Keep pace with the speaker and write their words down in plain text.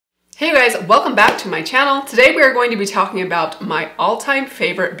Hey you guys, welcome back to my channel. Today we are going to be talking about my all-time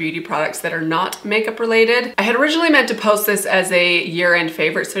favorite beauty products that are not makeup related. I had originally meant to post this as a year-end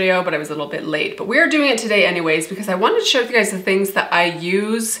favorites video, but I was a little bit late. But we are doing it today anyways because I wanted to share with you guys the things that I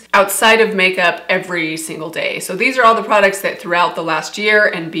use outside of makeup every single day. So these are all the products that throughout the last year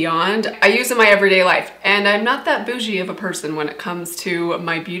and beyond, I use in my everyday life. And I'm not that bougie of a person when it comes to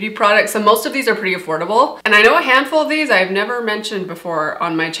my beauty products. So most of these are pretty affordable. And I know a handful of these I've never mentioned before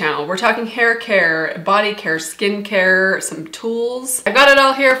on my channel. We're talking hair care, body care, skin care, some tools. I've got it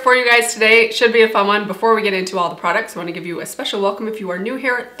all here for you guys today. Should be a fun one. Before we get into all the products, I want to give you a special welcome if you are new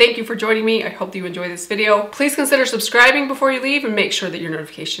here. Thank you for joining me. I hope that you enjoy this video. Please consider subscribing before you leave and make sure that your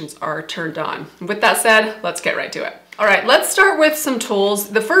notifications are turned on. With that said, let's get right to it. All right, let's start with some tools.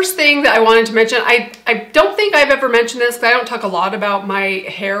 The first thing that I wanted to mention, I don't think I've ever mentioned this because I don't talk a lot about my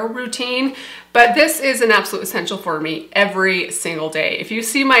hair routine, but this is an absolute essential for me every single day. If you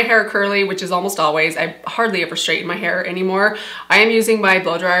see my hair curly, which is almost always, I hardly ever straighten my hair anymore. I am using my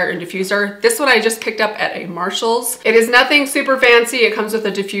blow dryer and diffuser. This one I just picked up at a Marshall's. It is nothing super fancy. It comes with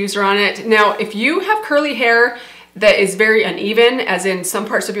a diffuser on it. Now, if you have curly hair that is very uneven, as in some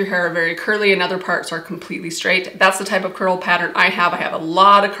parts of your hair are very curly and other parts are completely straight. That's the type of curl pattern I have. I have a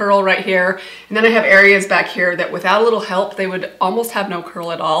lot of curl right here, and then I have areas back here that without a little help, they would almost have no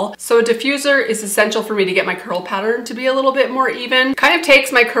curl at all. So a diffuser is essential for me to get my curl pattern to be a little bit more even. Kind of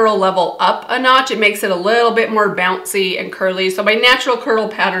takes my curl level up a notch. It makes it a little bit more bouncy and curly. So my natural curl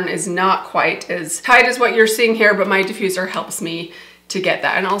pattern is not quite as tight as what you're seeing here, but my diffuser helps me to get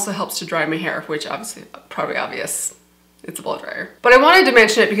that, and also helps to dry my hair, which obviously, probably obvious, it's a blow dryer. But I wanted to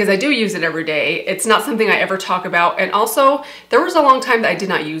mention it because I do use it every day. It's not something I ever talk about. And also, there was a long time that I did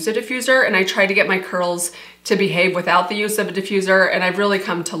not use a diffuser, and I tried to get my curls to behave without the use of a diffuser, and I've really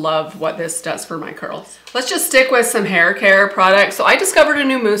come to love what this does for my curls. Let's just stick with some hair care products. So I discovered a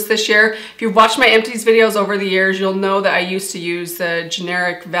new mousse this year. If you've watched my empties videos over the years, you'll know that I used to use the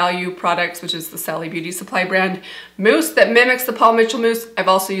generic value products, which is the Sally Beauty Supply brand mousse that mimics the Paul Mitchell mousse. I've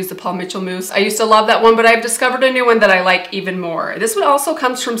also used the Paul Mitchell mousse. I used to love that one, but I've discovered a new one that I like even more. This one also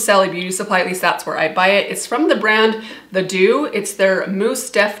comes from Sally Beauty Supply, at least that's where I buy it. It's from the brand The Dew. It's their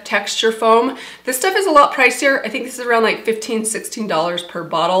Mousse Def Texture Foam. This stuff is a lot pricier. I think this is around like $15, $16 per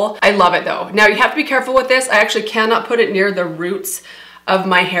bottle. I love it though. Now you have to be careful with this. I actually cannot put it near the roots of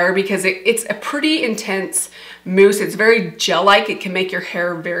my hair because it's a pretty intense mousse. It's very gel-like. It can make your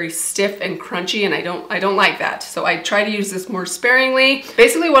hair very stiff and crunchy, and I don't like that. So I try to use this more sparingly.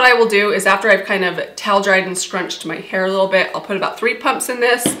 Basically what I will do is after I've kind of towel dried and scrunched my hair a little bit, I'll put about 3 pumps in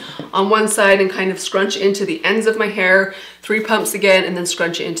this on one side and kind of scrunch into the ends of my hair, 3 pumps again, and then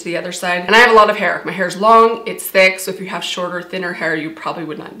scrunch it into the other side. And I have a lot of hair. My hair's long, it's thick, so if you have shorter, thinner hair, you probably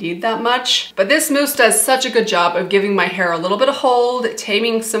would not need that much. But this mousse does such a good job of giving my hair a little bit of hold,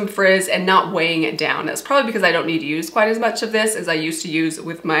 taming some frizz, and not weighing it down. That's probably because I don't need to use quite as much of this as I used to use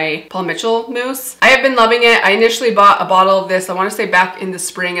with my Paul Mitchell mousse. I have been loving it. I initially bought a bottle of this, I want to say back in the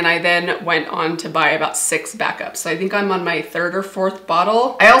spring, and I then went on to buy about 6 backups. So I think I'm on my 3rd or 4th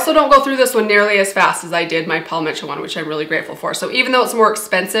bottle. I also don't go through this one nearly as fast as I did my Paul Mitchell one, which I'm really grateful for. So even though it's more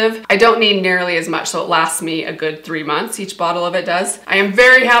expensive, I don't need nearly as much, so it lasts me a good 3 months. Each bottle of it does. I am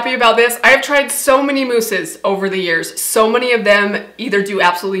very happy about this. I have tried so many mousses over the years. So many of them either do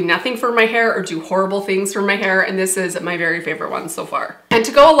absolutely nothing for my hair or do horrible things for my hair, and this is my very favorite one so far. And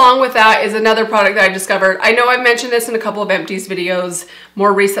to go along with that is another product that I've discovered. I know I've mentioned this in a couple of empties videos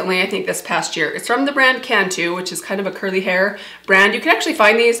more recently, I think this past year. It's from the brand Cantu, which is kind of a curly hair brand. You can actually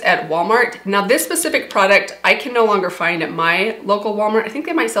find these at Walmart. Now this specific product I can no longer find at my local Walmart. I think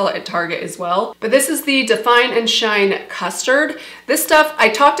they might sell it at Target as well. But this is the Define and Shine Custard. This stuff, I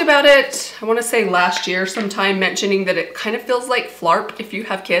talked about it, I want to say last year sometime, mentioning that it kind of feels like Flarp. If you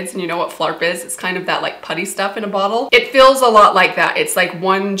have kids and you know what Flarp is, it's kind of that like putty stuff in a bottle. It feels a lot like that. It's like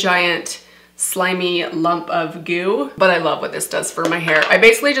one giant slimy lump of goo, but I love what this does for my hair. I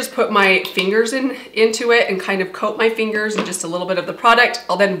basically just put my fingers into it and kind of coat my fingers in just a little bit of the product.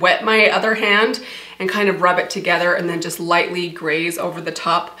 I'll then wet my other hand and kind of rub it together and then just lightly graze over the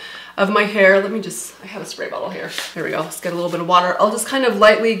top of my hair. Let me just, I have a spray bottle here. There we go. Let's get a little bit of water. I'll just kind of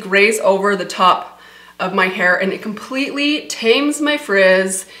lightly graze over the top of my hair, and it completely tames my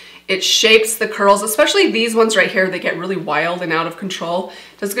frizz. It shapes the curls, especially these ones right here that get really wild and out of control.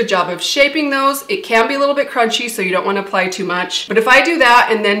 does a good job of shaping those. It can be a little bit crunchy, so you don't want to apply too much. But if I do that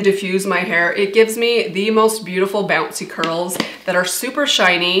and then diffuse my hair, it gives me the most beautiful bouncy curls that are super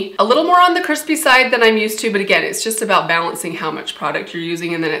shiny. A little more on the crispy side than I'm used to, but again, it's just about balancing how much product you're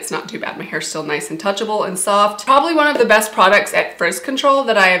using, and then it's not too bad. My hair's still nice and touchable and soft. Probably one of the best products at frizz control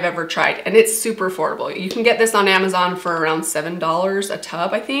that I have ever tried, and it's super affordable. You can get this on Amazon for around $7 a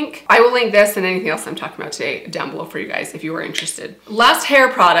tub, I think. I will link this and anything else I'm talking about today down below for you guys if you are interested. Last hair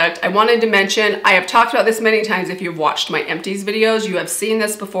product I wanted to mention, I have talked about this many times. If you've watched my empties videos, you have seen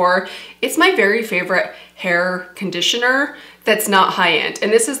this before. It's my very favorite hair conditioner that's not high-end,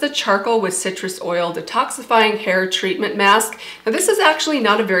 and this is the Charcoal with Citrus Oil Detoxifying Hair Treatment Mask. Now this is actually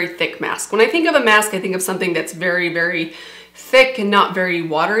not a very thick mask. When I think of a mask, I think of something that's very, very thick and not very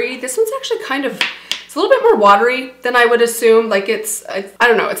watery. This one's actually kind of, it's a little bit more watery than I would assume. Like I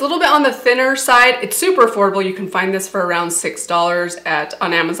don't know, it's a little bit on the thinner side. It's super affordable. You can find this for around $6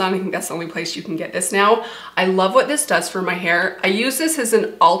 on Amazon. I think that's the only place you can get this now. I love what this does for my hair. I use this as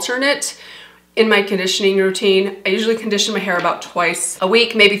an alternate in my conditioning routine. I usually condition my hair about twice a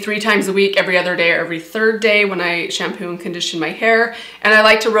week, maybe 3 times a week, every other day or every third day when I shampoo and condition my hair. And I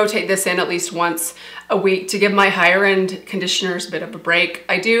like to rotate this in at least once a week to give my higher end conditioners a bit of a break.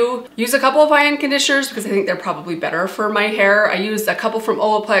 I do use a couple of high end conditioners because I think they're probably better for my hair. I use a couple from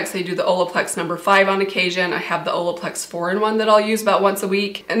Olaplex. I do the Olaplex number 5 on occasion. I have the Olaplex 4-in-1 that I'll use about once a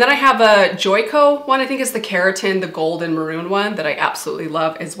week. And then I have a Joico one, I think is the keratin, the gold and maroon one that I absolutely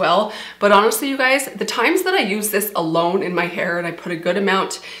love as well. But honestly, you guys, the times that I use this alone in my hair and I put a good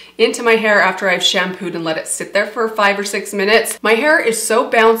amount into my hair after I've shampooed and let it sit there for 5 or 6 minutes, my hair is so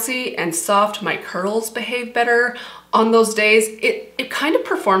bouncy and soft. My curls behave better on those days. It kind of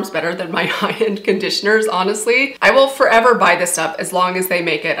performs better than my high-end conditioners, honestly. I will forever buy this up as long as they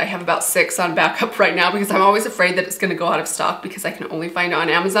make it. I have about 6 on backup right now because I'm always afraid that it's gonna go out of stock because I can only find it on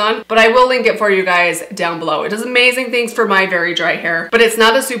Amazon, but I will link it for you guys down below. It does amazing things for my very dry hair, but it's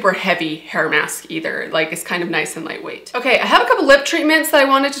not a super heavy hair mask either. Like, it's kind of nice and lightweight. Okay, I have a couple lip treatments that I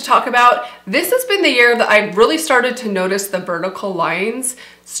wanted to talk about. This has been the year that I really started to notice the vertical lines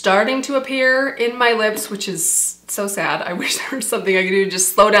starting to appear in my lips, which is so sad. I wish there was something I could do to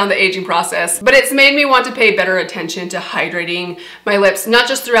just slow down the aging process, but it's made me want to pay better attention to hydrating my lips, not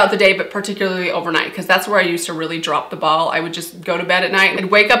just throughout the day, but particularly overnight, because that's where I used to really drop the ball. I would just go to bed at night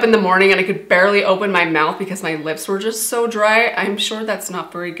and wake up in the morning and I could barely open my mouth because my lips were just so dry. I'm sure that's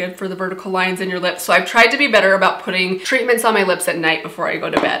not very good for the vertical lines in your lips. So I've tried to be better about putting treatments on my lips at night before I go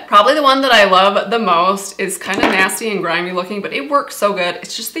to bed. Probably the one that I love the most is kind of nasty and grimy looking, but it works so good.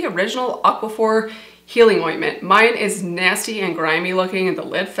 It's just the original Aquaphor healing ointment. Mine is nasty and grimy looking and the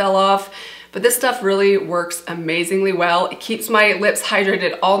lid fell off, but this stuff really works amazingly well. It keeps my lips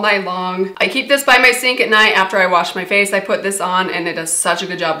hydrated all night long. I keep this by my sink at night after I wash my face. I put this on and it does such a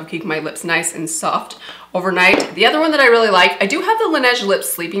good job of keeping my lips nice and soft overnight. The other one that I really like, I do have the Laneige Lip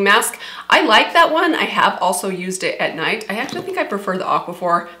Sleeping Mask. I like that one. I have also used it at night. I actually think I prefer the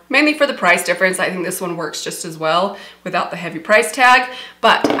Aquaphor, mainly for the price difference. I think this one works just as well without the heavy price tag,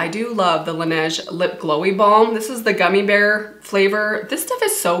 but I do love the Laneige Lip Glowy Balm. This is the gummy bear flavor. This stuff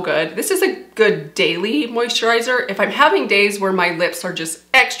is so good. This is a good daily moisturizer. If I'm having days where my lips are just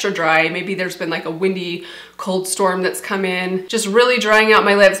extra dry, maybe there's been like a windy cold storm that's come in, just really drying out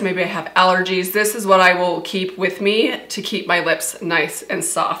my lips, maybe I have allergies, this is what I will keep with me to keep my lips nice and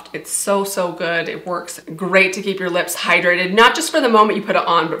soft. It's so, so good. It works great to keep your lips hydrated, not just for the moment you put it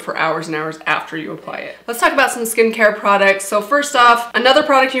on, but for hours and hours after you apply it. Let's talk about some skincare products. So first off, another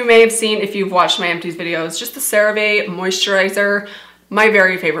product you may have seen if you've watched my empties videos, just the CeraVe moisturizer. My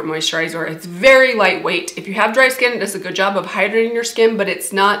very favorite moisturizer. It's very lightweight. If you have dry skin, it does a good job of hydrating your skin, but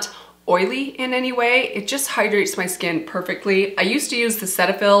it's not oily in any way. It just hydrates my skin perfectly. I used to use the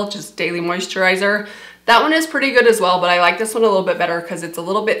Cetaphil, just daily moisturizer. That one is pretty good as well, but I like this one a little bit better because it's a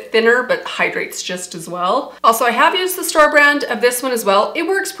little bit thinner, but hydrates just as well. Also, I have used the store brand of this one as well. It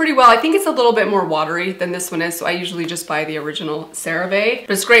works pretty well. I think it's a little bit more watery than this one is, so I usually just buy the original CeraVe.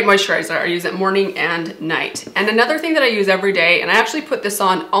 But it's a great moisturizer. I use it morning and night. And another thing that I use every day, and I actually put this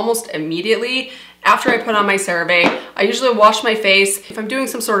on almost immediately after I put on my CeraVe, I usually wash my face. If I'm doing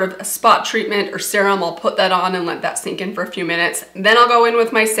some sort of a spot treatment or serum, I'll put that on and let that sink in for a few minutes. Then I'll go in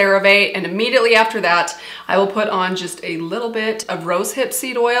with my CeraVe, and immediately after that, I will put on just a little bit of rosehip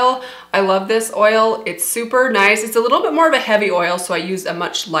seed oil. I love this oil. It's super nice. It's a little bit more of a heavy oil, so I use a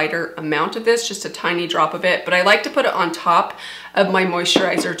much lighter amount of this, just a tiny drop of it, but I like to put it on top of my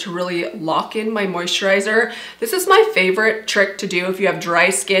moisturizer to really lock in my moisturizer. This is my favorite trick to do if you have dry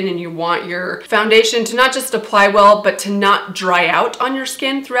skin and you want your foundation to not just apply well, but to not dry out on your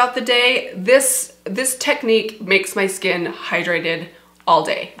skin throughout the day. This technique makes my skin hydrated all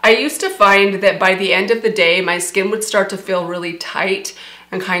day. I used to find that by the end of the day, my skin would start to feel really tight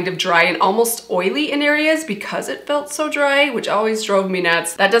and kind of dry and almost oily in areas because it felt so dry, which always drove me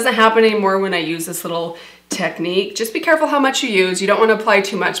nuts. That doesn't happen anymore when I use this little technique. Just be careful how much you use. You don't want to apply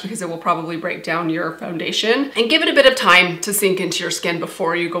too much because it will probably break down your foundation. And give it a bit of time to sink into your skin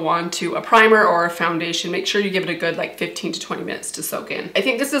before you go on to a primer or a foundation. Make sure you give it a good like 15 to 20 minutes to soak in. I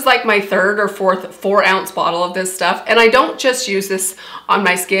think this is like my third or fourth 4-ounce bottle of this stuff. And I don't just use this on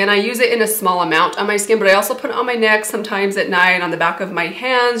my skin. I use it in a small amount on my skin, but I also put it on my neck sometimes at night, on the back of my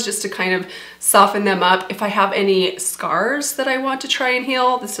hands, just to kind of soften them up. If I have any scars that I want to try and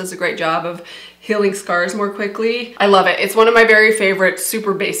heal, this does a great job of healing scars more quickly. I love it. It's one of my very favorite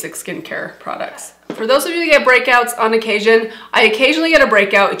super basic skincare products. For those of you that get breakouts on occasion, I occasionally get a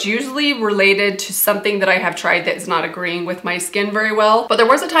breakout. It's usually related to something that I have tried that is not agreeing with my skin very well. But there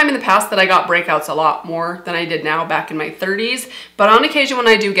was a time in the past that I got breakouts a lot more than I did now, back in my 30s. But on occasion when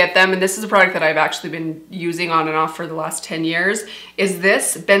I do get them, and this is a product that I've actually been using on and off for the last 10 years, is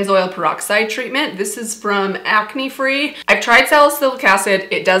this benzoyl peroxide treatment. This is from Acne Free. I've tried salicylic acid.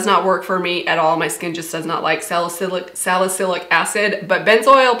 It does not work for me at all. My skin just does not like salicylic acid, but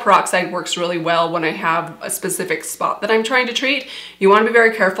benzoyl peroxide works really well when I have a specific spot that I'm trying to treat. You want to be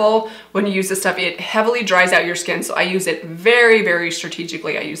very careful when you use this stuff. It heavily dries out your skin, so I use it very, very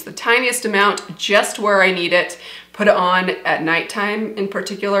strategically. I use the tiniest amount just where I need it. Put it on at nighttime in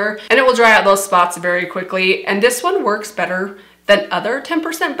particular, and it will dry out those spots very quickly. And this one works better than other 10%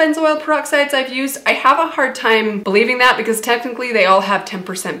 benzoyl peroxides I've used. I have a hard time believing that because technically they all have 10%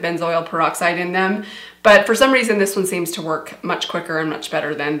 benzoyl peroxide in them. But for some reason, this one seems to work much quicker and much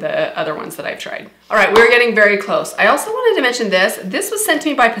better than the other ones that I've tried. All right, we're getting very close. I also wanted to mention this. This was sent to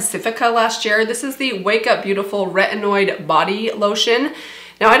me by Pacifica last year. This is the Wake Up Beautiful Retinoid Body Lotion.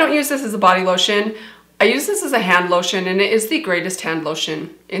 Now, I don't use this as a body lotion. I use this as a hand lotion, and it is the greatest hand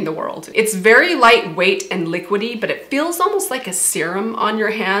lotion in the world. It's very lightweight and liquidy, but it feels almost like a serum on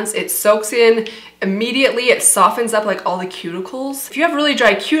your hands. It soaks in immediately. It softens up like all the cuticles. If you have really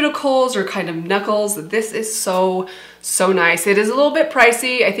dry cuticles or kind of knuckles, this is so nice. It is a little bit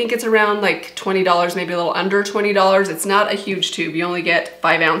pricey. I think it's around like $20, maybe a little under $20. It's not a huge tube. You only get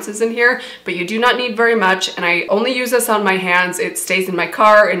 5 ounces in here, but you do not need very much. And I only use this on my hands. It stays in my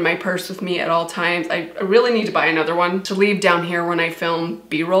car, in my purse with me at all times. I really need to buy another one to leave down here when I film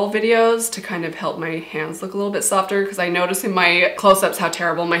B-roll videos to kind of help my hands look a little bit softer, because I notice in my close-ups how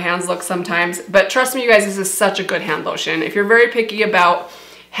terrible my hands look sometimes. But trust me, you guys, this is such a good hand lotion. If you're very picky about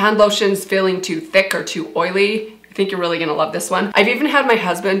hand lotions feeling too thick or too oily, I think you're really gonna love this one. I've even had my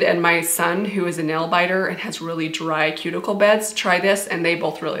husband and my son, who is a nail biter and has really dry cuticle beds, try this, and they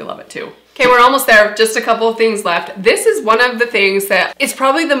both really love it too. Okay, we're almost there. Just a couple of things left. This is one of the things that is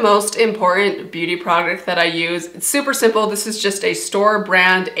probably the most important beauty product that I use. It's super simple. This is just a store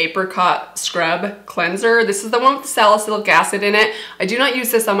brand apricot scrub cleanser. This is the one with salicylic acid in it. I do not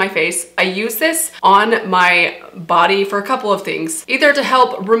use this on my face. I use this on my body for a couple of things. Either to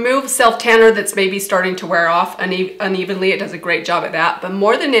help remove self-tanner that's maybe starting to wear off unevenly. It does a great job at that. But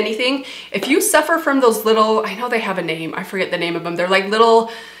more than anything, if you suffer from those little, I know they have a name, I forget the name of them. They're like little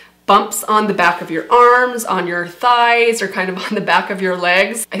bumps on the back of your arms, on your thighs, or kind of on the back of your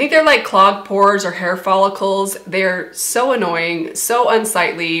legs. I think they're like clogged pores or hair follicles. They're so annoying, so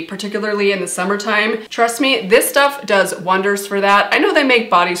unsightly, particularly in the summertime. Trust me, this stuff does wonders for that. I know they make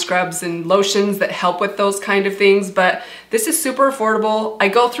body scrubs and lotions that help with those kind of things, but this is super affordable. I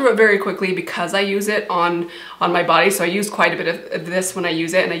go through it very quickly because I use it on my body, so I use quite a bit of this when I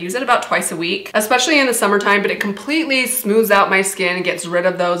use it, and I use it about twice a week, especially in the summertime, but it completely smooths out my skin and gets rid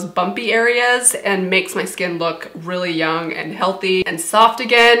of those bumpy areas and makes my skin look really young and healthy and soft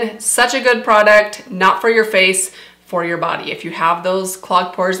again. Such a good product, not for your face, for your body. If you have those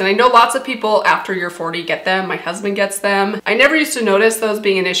clogged pores, and I know lots of people after you're 40 get them, my husband gets them. I never used to notice those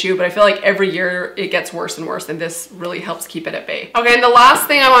being an issue, but I feel like every year it gets worse and worse, and this really helps keep it at bay. Okay, and the last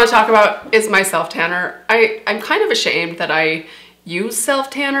thing I want to talk about is my self-tanner. I'm kind of ashamed that I use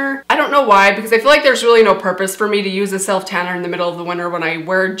self-tanner. I don't know why, because I feel like there's really no purpose for me to use a self-tanner in the middle of the winter when I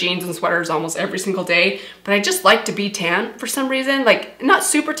wear jeans and sweaters almost every single day, but I just like to be tan for some reason. Like, not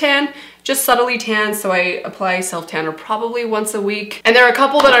super tan, just subtly tan, so I apply self-tanner probably once a week. And there are a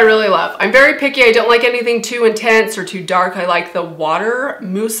couple that I really love. I'm very picky. I don't like anything too intense or too dark. I like the water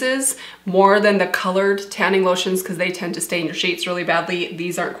mousses more than the colored tanning lotions because they tend to stain your sheets really badly.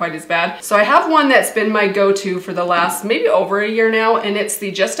 These aren't quite as bad. So I have one that's been my go-to for the last maybe over a year now, and it's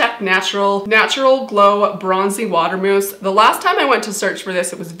the Just Act Natural Glow Bronzy Water Mousse. The last time I went to search for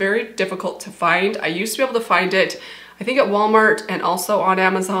this, it was very difficult to find. I used to be able to find it, I think, at Walmart and also on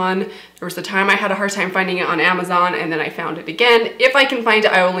Amazon. There was a time I had a hard time finding it on Amazon, and then I found it again. If I can find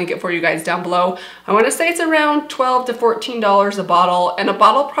it, I will link it for you guys down below. I want to say it's around $12 to $14 a bottle, and a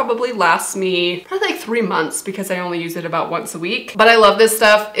bottle probably lasts me probably like 3 months because I only use it about once a week. But I love this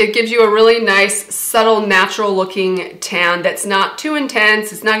stuff. It gives you a really nice, subtle, natural looking tan that's not too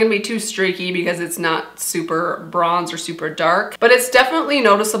intense. It's not going to be too streaky because it's not super bronze or super dark, but it's definitely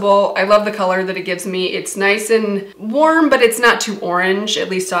noticeable. I love the color that it gives me. It's nice and warm, but it's not too orange, at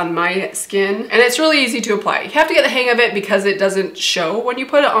least on my skin. And it's really easy to apply. You have to get the hang of it because it doesn't show when you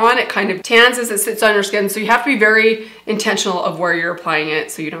put it on. It kind of tans as it sits on your skin. So you have to be very intentional of where you're applying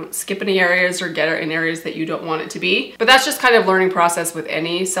it so you don't skip any areas or get it in areas that you don't want it to be. But that's just kind of learning process with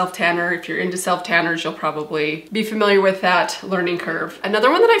any self-tanner. If you're into self-tanners, you'll probably be familiar with that learning curve.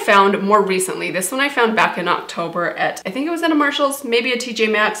 Another one that I found more recently, this one I found back in October at, I think it was at a Marshall's, maybe a TJ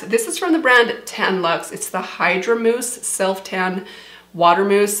Maxx. This is from the brand Tan Luxe. It's the Hydra Mousse Self-Tan Water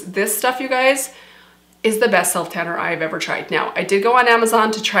Mousse. This stuff, you guys, is the best self-tanner I've ever tried. Now, I did go on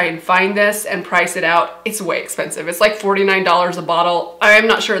Amazon to try and find this and price it out. It's way expensive. It's like $49 a bottle. I'm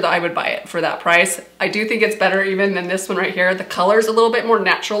not sure that I would buy it for that price. I do think it's better even than this one right here. The color's a little bit more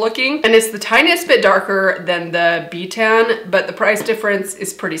natural looking, and it's the tiniest bit darker than the B-Tan, but the price difference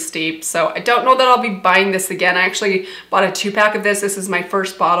is pretty steep. So I don't know that I'll be buying this again. I actually bought a 2-pack of this. This is my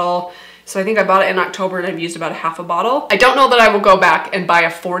first bottle. So I think I bought it in October and I've used about a half a bottle. I don't know that I will go back and buy a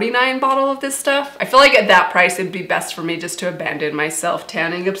 49 bottle of this stuff. I feel like at that price, it'd be best for me just to abandon my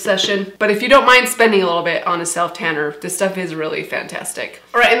self-tanning obsession. But if you don't mind spending a little bit on a self-tanner, this stuff is really fantastic.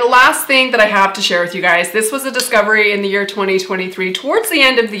 All right, and the last thing that I have to share with you guys, this was a discovery in the year 2023, towards the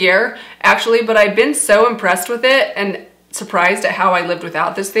end of the year, actually, but I've been so impressed with it and surprised at how I lived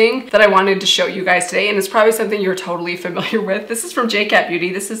without this thing that I wanted to show you guys today, and it's probably something you're totally familiar with. This is from JCat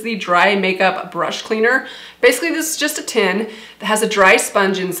Beauty. This is the Dry Makeup Brush Cleaner. Basically, this is just a tin that has a dry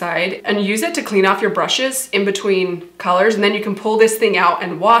sponge inside, and you use it to clean off your brushes in between colors, and then you can pull this thing out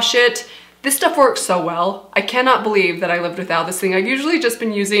and wash it. This stuff works so well. I cannot believe that I lived without this thing. I've usually just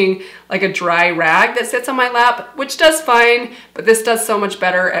been using like a dry rag that sits on my lap, which does fine, but this does so much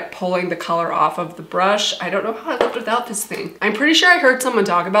better at pulling the color off of the brush. I don't know how I lived without this thing. I'm pretty sure I heard someone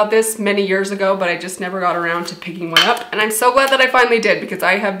talk about this many years ago, but I just never got around to picking one up. And I'm so glad that I finally did because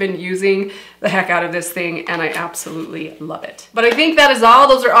I have been using the heck out of this thing and I absolutely love it. But I think that is all.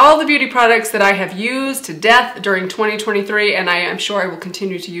 Those are all the beauty products that I have used to death during 2023, and I am sure I will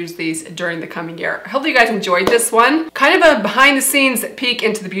continue to use these during the coming year. I hope you guys enjoyed this one. Kind of a behind the scenes peek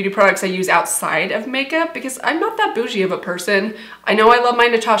into the beauty products I use outside of makeup because I'm not that bougie of a person. I know I love my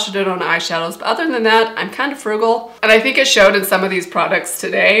Natasha Denona eyeshadows, but other than that, I'm kind of frugal. And I think it showed in some of these products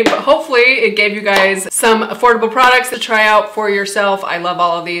today, but hopefully it gave you guys some affordable products to try out for yourself. I love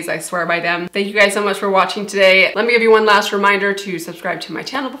all of these. I swear by them. Thank you guys so much for watching today. Let me give you one last reminder to subscribe to my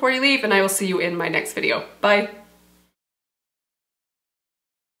channel before you leave, and I will see you in my next video. Bye.